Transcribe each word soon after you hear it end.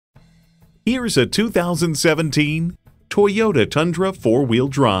Here's a 2017 Toyota Tundra 4-wheel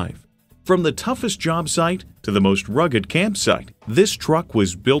drive. From the toughest job site to the most rugged campsite, this truck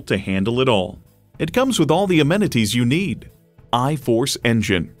was built to handle it all. It comes with all the amenities you need: I-Force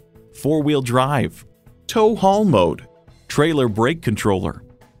engine, 4-wheel drive, tow haul mode, trailer brake controller,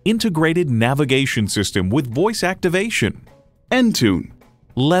 integrated navigation system with voice activation, Entune,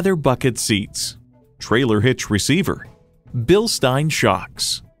 leather bucket seats, trailer hitch receiver, Bilstein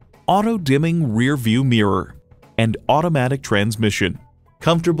shocks, auto-dimming rear-view mirror, and automatic transmission.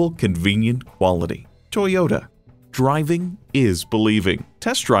 Comfortable, convenient quality. Toyota. Driving is believing.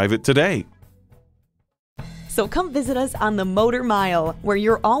 Test drive it today. So come visit us on the Motor Mile, where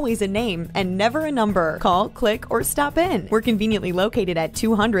you're always a name and never a number. Call, click, or stop in. We're conveniently located at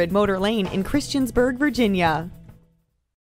 200 Motor Lane in Christiansburg, Virginia.